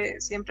siempre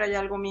hay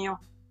algo mío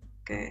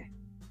que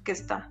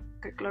está,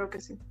 que claro que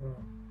sí.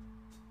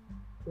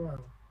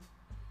 Wow.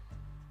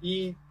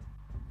 Y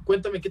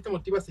cuéntame, ¿qué te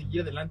motiva a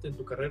seguir adelante en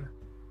tu carrera?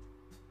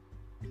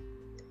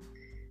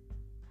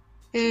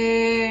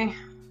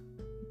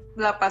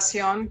 La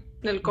pasión,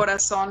 el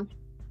corazón.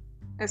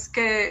 Es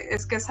que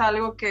es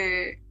algo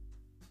que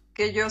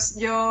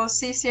yo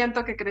sí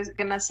siento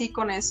que nací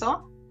con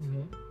eso.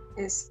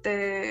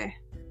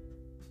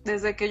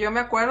 Desde que yo me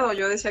acuerdo,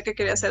 yo decía que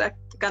quería ser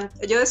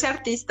yo decía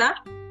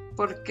artista,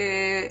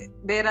 porque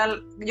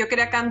yo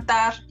quería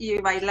cantar y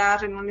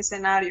bailar en un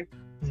escenario.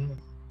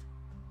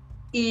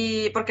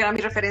 Y porque era mi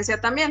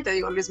referencia también, te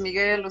digo, Luis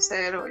Miguel,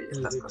 Lucero y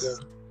estas cosas.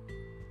 Claro.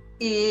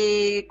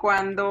 Y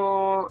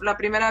cuando la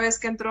primera vez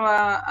que entró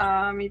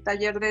a mi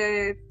taller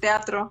de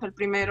teatro, el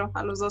primero,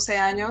 a los 12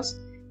 años,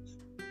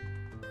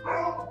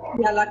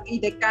 y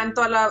de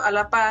canto a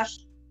la par,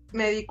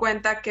 me di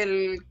cuenta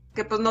que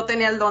pues no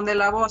tenía el don de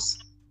la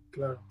voz.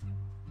 Claro.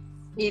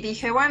 Y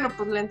dije, bueno,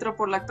 pues le entro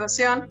por la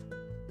actuación,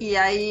 y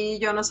ahí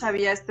yo no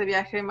sabía este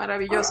viaje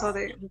maravilloso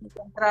de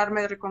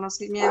encontrarme, de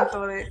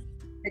reconocimiento, de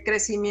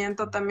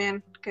crecimiento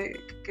también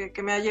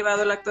que me ha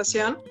llevado la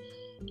actuación.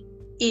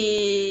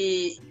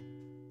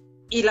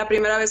 Y la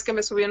primera vez que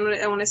me subí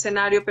a un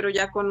escenario, pero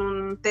ya con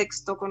un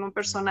texto, con un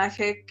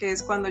personaje, que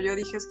es cuando yo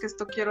dije, es que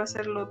esto quiero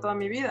hacerlo toda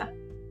mi vida.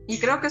 Y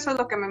creo que eso es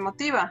lo que me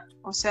motiva,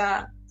 o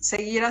sea,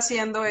 seguir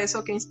haciendo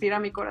eso que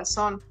inspira mi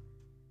corazón.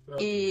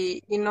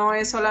 y no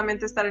es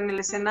solamente estar en el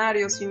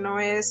escenario, sino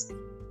es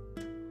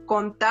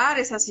contar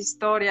esas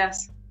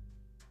historias,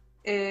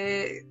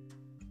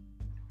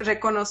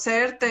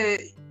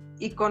 reconocerte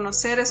y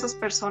conocer esos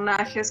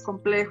personajes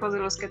complejos de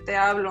los que te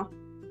hablo,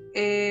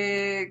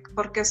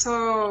 porque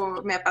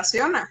eso me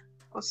apasiona,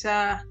 o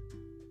sea,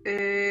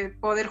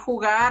 poder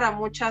jugar a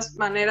muchas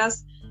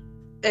maneras,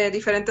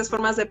 diferentes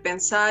formas de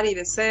pensar y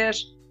de ser,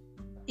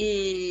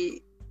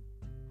 y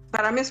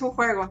para mí es un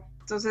juego,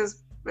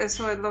 entonces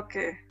eso es lo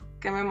que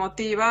me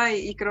motiva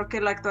y creo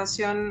que la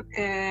actuación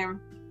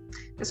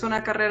es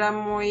una carrera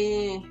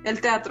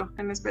el teatro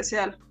en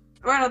especial,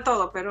 bueno,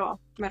 todo, pero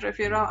me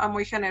refiero a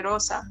muy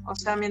generosa, o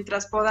sea,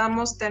 mientras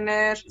podamos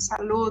tener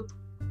salud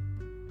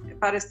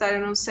para estar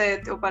en un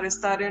set o para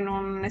estar en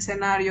un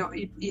escenario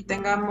y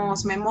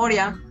tengamos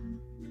memoria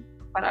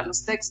para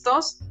los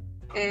textos,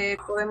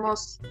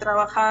 podemos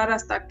trabajar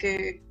hasta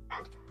que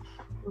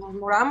nos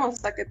moramos,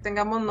 hasta que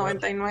tengamos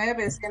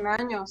 99, 100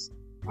 años.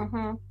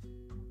 Uh-huh.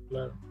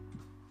 Claro,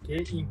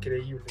 qué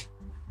increíble,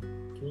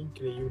 qué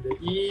increíble.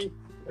 Y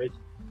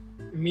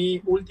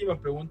mi última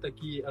pregunta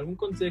aquí, ¿algún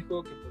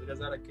consejo que podrías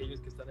dar a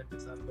aquellos que están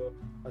empezando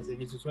a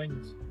seguir sus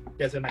sueños?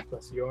 Que hacen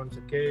actuación, o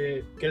sea,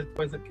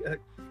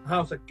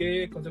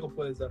 ¿qué consejo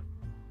puedes dar?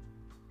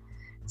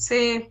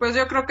 Sí, pues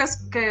yo creo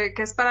que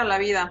es para la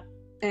vida,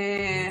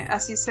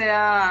 así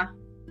sea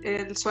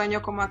el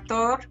sueño como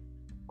actor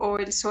o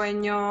el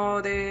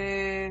sueño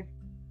de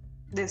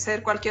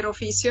ser cualquier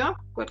oficio,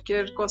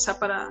 cualquier cosa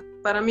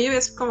para mí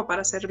es como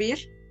para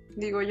servir,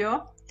 digo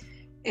yo.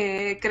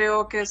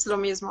 Creo que es lo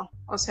mismo,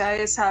 o sea,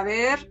 es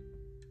saber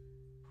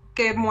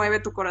qué mueve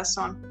tu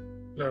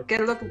corazón, claro. Qué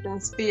es lo que te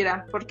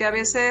inspira, porque a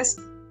veces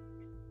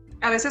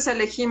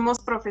elegimos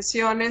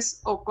profesiones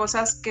o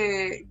cosas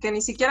que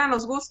ni siquiera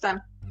nos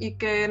gustan y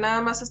que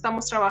nada más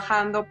estamos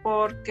trabajando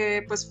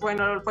porque, pues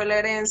bueno, fue la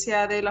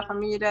herencia de la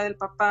familia, del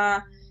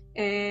papá,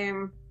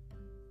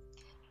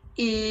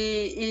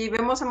 y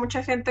vemos a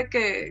mucha gente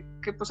que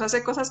pues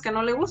hace cosas que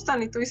no le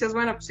gustan y tú dices,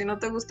 bueno, pues si no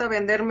te gusta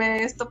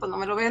venderme esto, pues no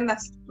me lo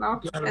vendas, ¿no?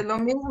 Claro. Es lo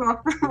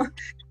mismo.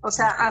 O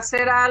sea,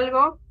 hacer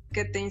algo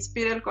que te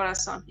inspire el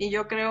corazón. Y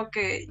yo creo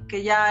que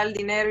ya el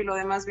dinero y lo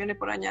demás viene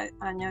por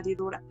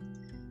añadidura.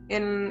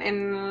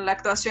 En la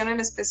actuación en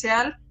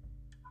especial,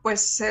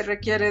 pues se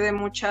requiere de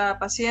mucha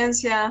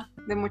paciencia,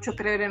 de mucho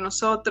creer en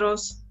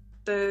nosotros,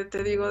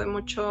 te digo, de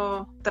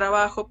mucho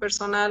trabajo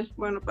personal.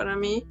 Bueno, para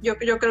mí, yo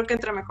creo que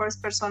entre mejores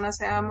personas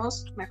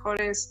seamos,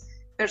 mejores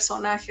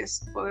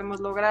personajes podemos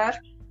lograr.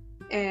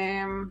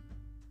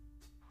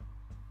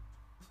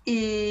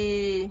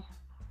 Y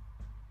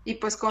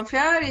pues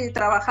confiar y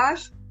trabajar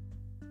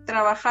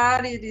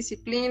y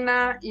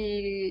disciplina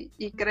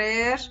y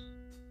creer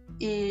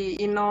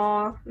y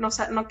no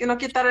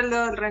quitar el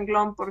dedo del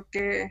renglón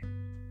porque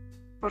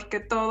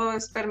todo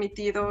es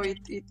permitido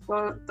y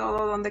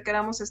todo donde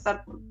queramos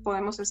estar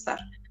podemos estar,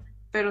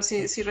 pero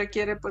sí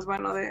requiere, pues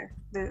bueno, de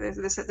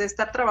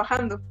estar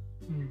trabajando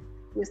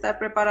y estar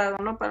preparado,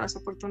 ¿no? Para las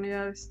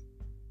oportunidades.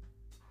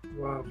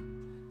 Wow,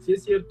 sí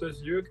es cierto eso.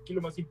 Yo creo que aquí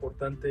lo más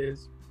importante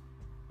es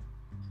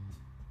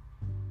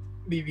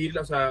vivir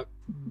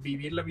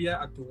la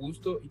vida a tu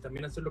gusto y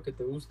también hacer lo que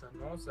te gusta,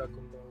 ¿no? O sea,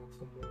 como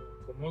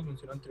hemos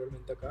mencionado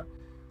anteriormente acá,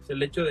 o sea,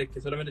 el hecho de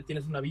que solamente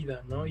tienes una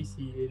vida, ¿no? Y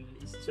si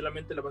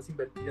solamente la vas a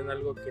invertir en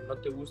algo que no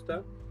te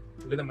gusta,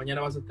 el día de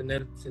mañana vas a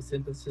tener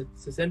 60,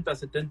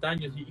 70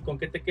 años y ¿con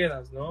qué te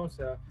quedas, no? O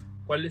sea,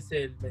 ¿cuál es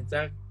el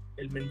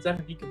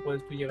mensaje aquí que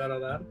puedes tú llegar a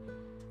dar?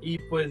 Y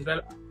pues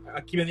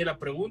aquí venía la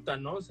pregunta,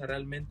 ¿no? O sea,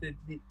 ¿realmente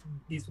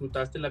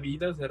disfrutaste la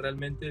vida? O sea,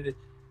 ¿realmente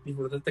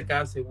disfrutaste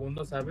cada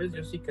segundo, sabes?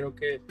 Yo sí creo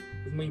que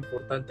es muy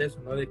importante eso,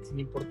 ¿no? De que sin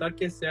importar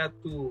que sea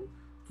tu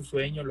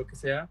sueño, lo que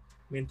sea,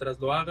 mientras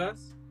lo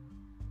hagas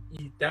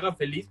y te haga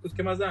feliz, pues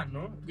qué más da,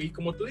 ¿no? Y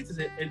como tú dices,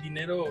 el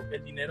dinero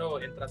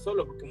entra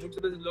solo, porque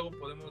muchas veces luego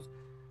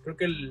creo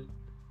que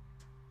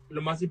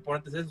lo más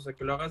importante es eso, o sea,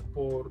 que lo hagas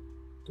por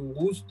tu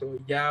gusto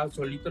y ya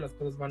solito las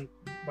cosas van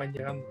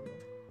llegando,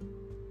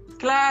 ¿no?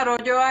 Claro,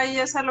 yo ahí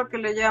es a lo que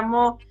le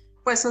llamo,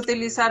 pues,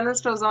 utilizar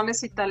nuestros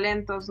dones y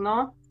talentos,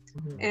 ¿no?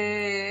 Uh-huh.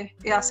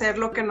 Y hacer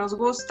lo que nos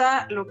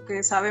gusta, lo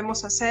que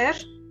sabemos hacer,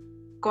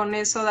 con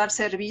eso dar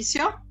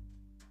servicio.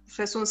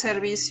 Es un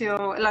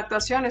servicio, la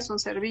actuación es un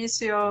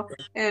servicio,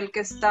 el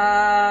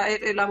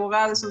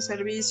abogado es un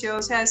servicio,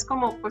 o sea, es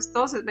como, pues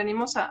todos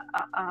venimos a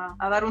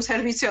dar un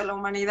servicio a la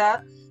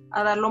humanidad,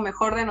 a dar lo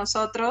mejor de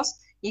nosotros,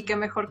 y qué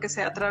mejor que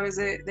sea a través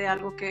de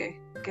algo que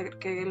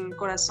el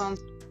corazón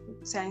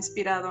se ha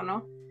inspirado,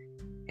 ¿no?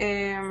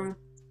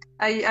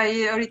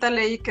 Ahí ahorita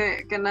leí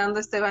que Nando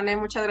Estebané,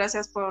 muchas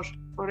gracias por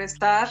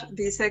estar,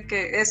 dice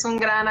que es un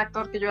gran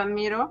actor que yo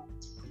admiro,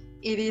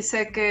 y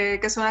dice que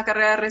es una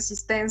carrera de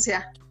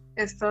resistencia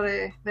esto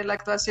de la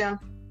actuación.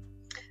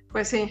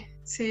 Pues sí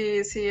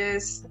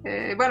es,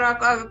 bueno,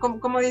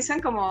 como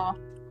dicen, como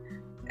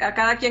a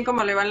cada quien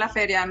como le va en la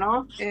feria,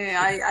 ¿no?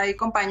 Hay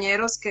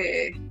compañeros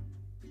que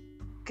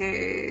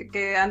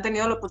han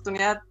tenido la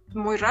oportunidad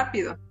muy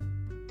rápido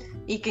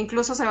y que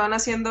incluso se van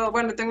haciendo,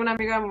 bueno, tengo una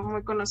amiga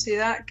muy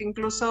conocida que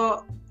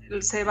incluso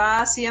se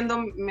va haciendo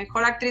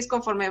mejor actriz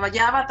conforme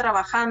ya va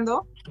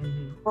trabajando,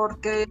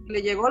 porque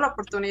le llegó la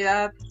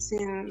oportunidad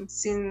sin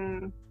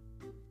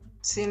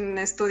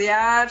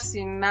estudiar,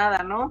 sin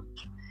nada, ¿no?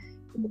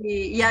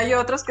 Y hay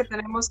otros que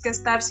tenemos que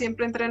estar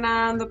siempre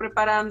entrenando,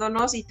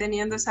 preparándonos y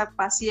teniendo esa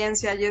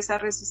paciencia y esa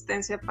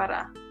resistencia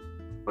para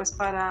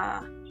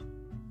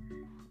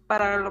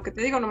lo que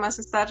te digo, nomás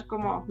estar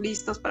como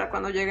listos para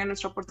cuando llegue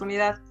nuestra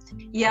oportunidad.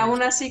 Y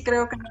aún así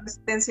creo que la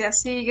resistencia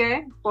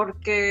sigue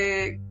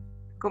porque,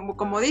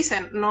 como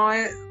dicen, no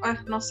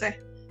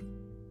sé.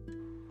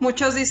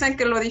 Muchos dicen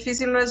que lo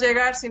difícil no es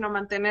llegar, sino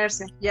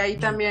mantenerse. Y ahí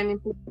también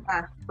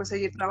implica pues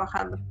seguir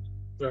trabajando.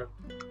 Claro.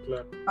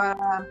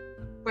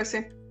 Pues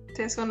sí,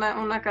 es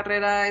una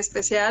carrera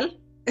especial.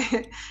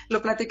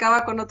 Lo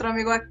platicaba con otro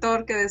amigo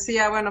actor que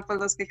decía, bueno, pues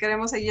los que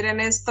queremos seguir en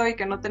esto y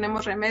que no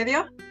tenemos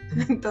remedio,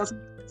 entonces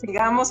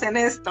sigamos en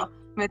esto,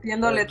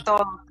 metiéndole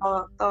todo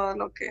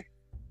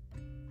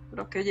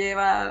lo que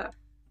lleva,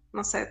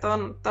 no sé,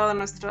 toda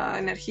nuestra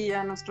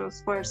energía, nuestro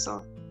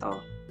esfuerzo,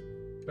 todo.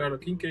 Claro,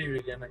 qué increíble,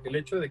 Ileana, que el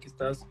hecho de que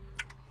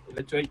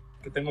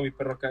que tengo mi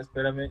perro acá,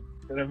 espérame,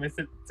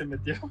 se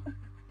metió.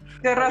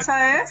 ¿Qué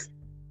raza es?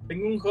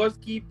 Tengo un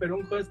husky, pero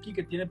un husky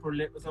que tiene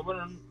problemas, o sea,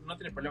 bueno, no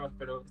tiene problemas,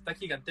 pero está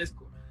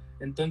gigantesco.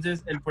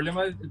 Entonces, el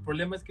problema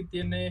es que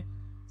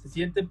se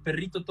siente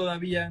perrito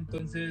todavía,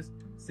 entonces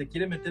se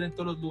quiere meter en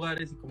todos los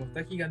lugares y como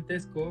está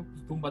gigantesco,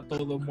 pues tumba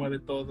todo, mueve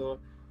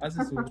todo,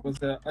 hace su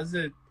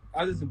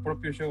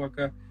propio show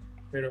acá.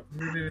 Pero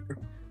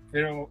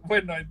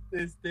bueno,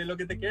 lo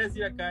que te quería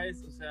decir acá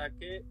es, o sea,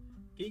 qué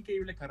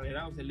increíble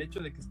carrera, o sea, el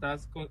hecho de que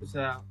estás, o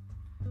sea,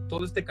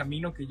 todo este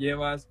camino que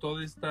llevas,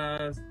 todas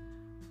estas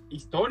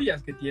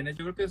historias que tienes,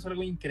 yo creo que es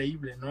algo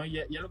increíble, ¿no? Y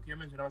ya lo que yo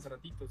mencionaba hace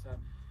ratito, o sea,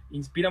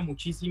 inspira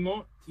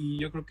muchísimo y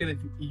yo creo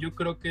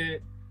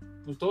que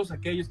pues todos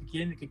aquellos que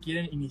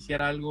quieren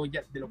iniciar algo,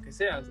 ya de lo que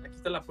sea, aquí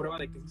está la prueba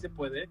de que sí se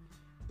puede,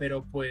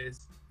 pero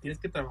pues tienes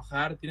que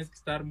trabajar, tienes que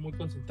estar muy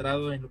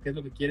concentrado en lo que es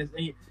lo que quieres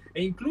e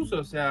incluso,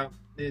 o sea,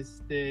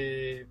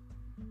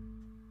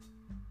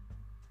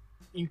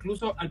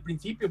 incluso al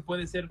principio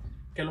puede ser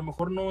que a lo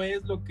mejor no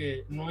es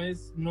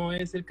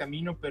el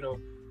camino, pero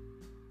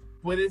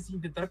puedes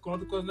intentar con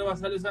otras cosas nuevas,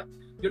 ¿sabes? O sea,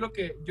 yo lo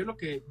que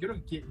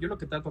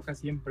trato acá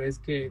siempre es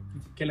que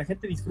la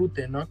gente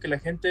disfrute, ¿no? Que la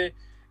gente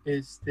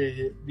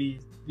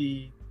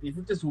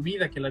disfrute su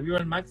vida, que la viva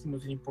al máximo,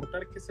 sin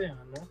importar qué sea,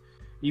 ¿no?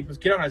 Y pues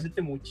quiero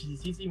agradecerte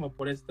muchísimo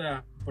por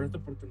esta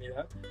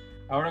oportunidad.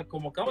 Ahora,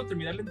 como acabo de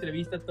terminar la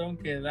entrevista, tengo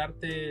que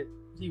darte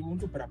un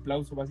super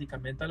aplauso,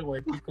 básicamente, algo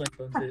épico,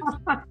 entonces...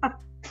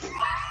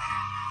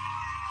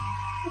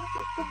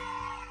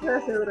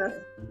 Gracias.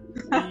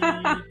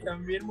 Y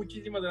también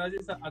muchísimas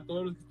gracias a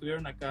todos los que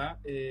estuvieron acá.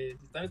 Si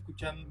están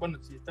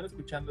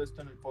escuchando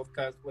esto en el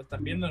podcast o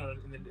están viendo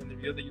en el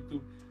video de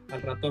YouTube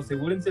al rato,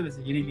 asegúrense de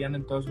seguir a Ileana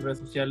en todas sus redes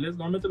sociales.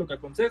 Normalmente lo que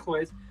aconsejo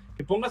es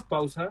que pongas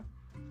pausa,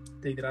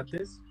 te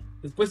hidrates,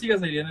 después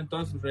sigas a Ileana en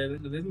todas sus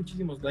redes, le des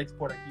muchísimos likes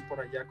por aquí, por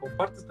allá,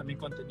 compartes también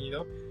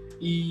contenido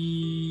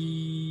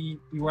y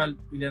igual,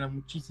 Ileana,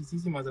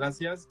 muchísimas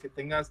gracias, que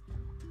tengas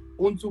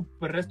un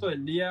super resto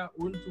del día,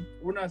 un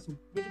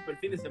super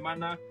fin de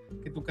semana,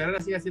 que tu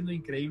carrera siga siendo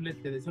increíble,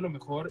 te deseo lo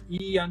mejor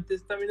y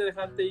antes también de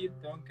dejarte ir,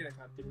 tengo que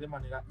dejarte ir de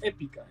manera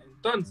épica,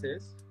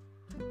 entonces...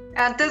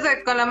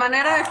 Con la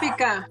manera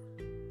épica.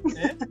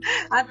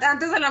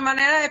 Antes de la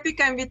manera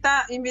épica,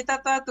 invita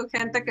a toda tu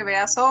gente que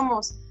vea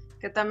Somos,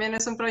 que también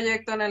es un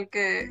proyecto en el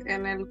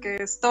que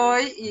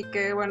estoy y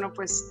que, bueno,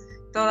 pues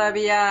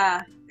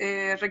todavía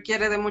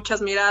requiere de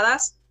muchas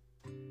miradas.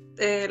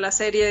 La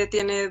serie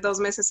tiene 2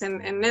 meses en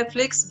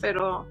Netflix,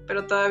 pero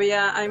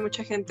todavía hay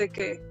mucha gente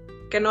que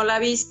no la ha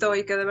visto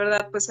y que de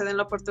verdad pues se den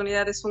la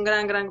oportunidad. Es un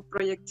gran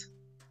proyecto.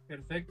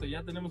 Perfecto,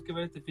 ya tenemos que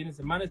ver este fin de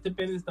semana. Estén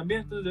pendientes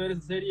también entonces de ver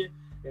esa serie.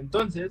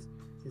 Entonces,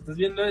 si estás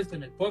viendo esto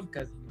en el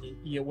podcast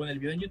o en el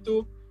video en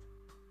YouTube,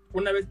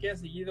 una vez que hayas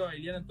seguido a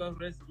Ileana en todas las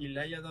redes y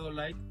le hayas dado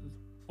like, pues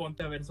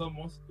ponte a ver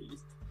Somos y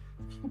listo.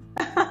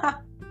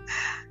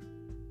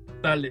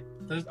 Dale,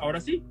 entonces ahora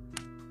sí.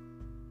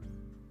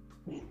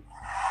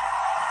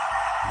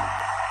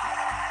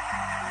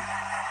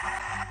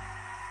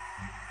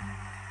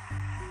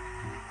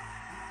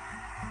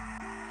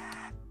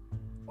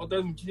 Otra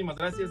vez muchísimas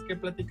gracias, qué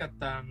plática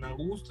tan a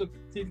gusto,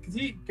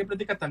 sí, qué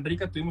plática tan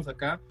rica tuvimos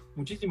acá,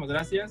 muchísimas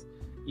gracias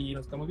y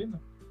nos estamos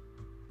viendo.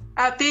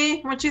 A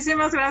ti,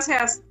 muchísimas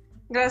gracias.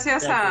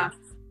 Gracias a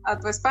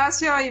tu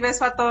espacio y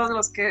beso a todos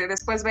los que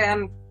después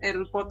vean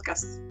el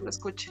podcast, lo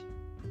escuchen.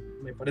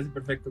 Me parece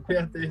perfecto,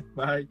 cuídate,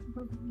 bye.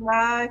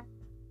 Bye.